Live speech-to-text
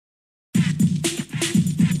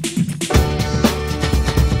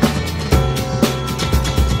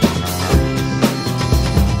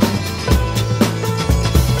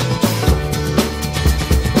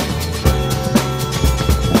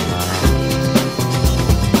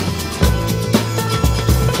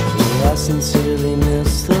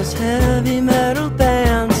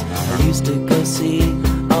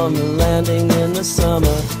the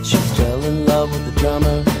summer. She fell in love with the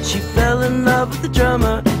drummer. She fell in love with the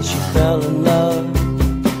drummer. She fell in love.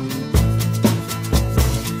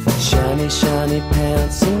 Shiny, shiny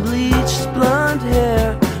pants and bleached blonde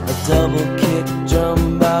hair, a double kick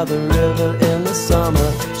drum by the river in the summer.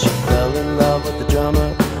 She fell in love with the drummer.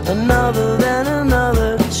 Another, then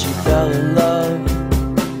another, she fell in love.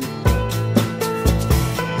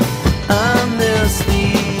 I miss the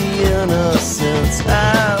innocence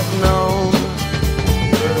I've known,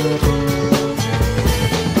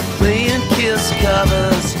 playing Kiss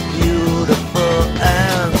covers, beautiful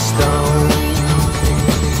and stone.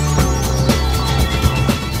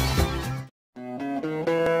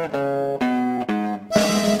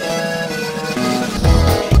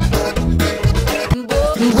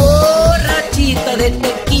 Borrachita de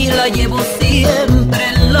tequila llevo siempre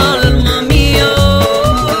el alma mía,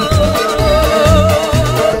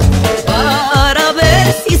 para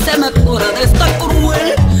ver si se me cura de esta cura.